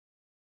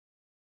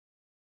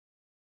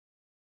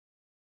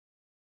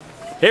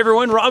Hey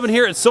everyone, Robin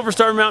here at Silver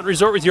Star Mountain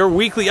Resort with your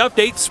weekly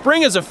update.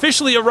 Spring has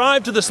officially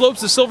arrived to the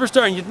slopes of Silver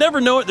Star, and you'd never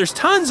know it, there's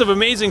tons of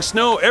amazing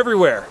snow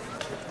everywhere.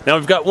 Now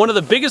we've got one of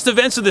the biggest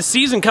events of the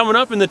season coming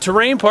up in the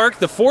Terrain Park,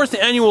 the 4th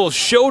annual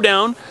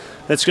Showdown.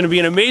 That's going to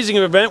be an amazing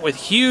event with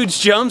huge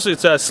jumps.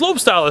 It's a slope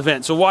style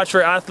event, so watch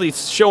for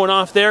athletes showing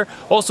off there.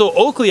 Also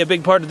Oakley, a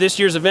big part of this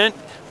year's event,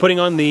 putting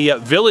on the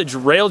Village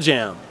Rail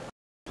Jam.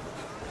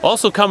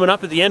 Also coming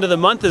up at the end of the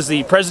month is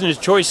the President's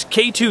Choice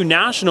K2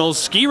 Nationals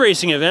ski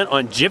racing event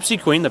on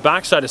Gypsy Queen, the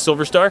backside of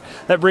Silver Star.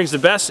 That brings the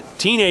best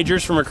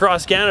teenagers from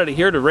across Canada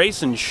here to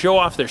race and show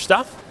off their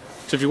stuff.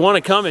 So if you want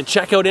to come and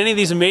check out any of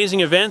these amazing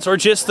events or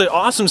just the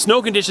awesome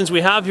snow conditions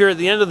we have here at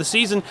the end of the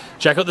season,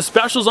 check out the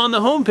specials on the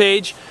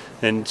homepage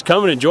and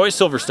come and enjoy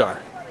Silver Star.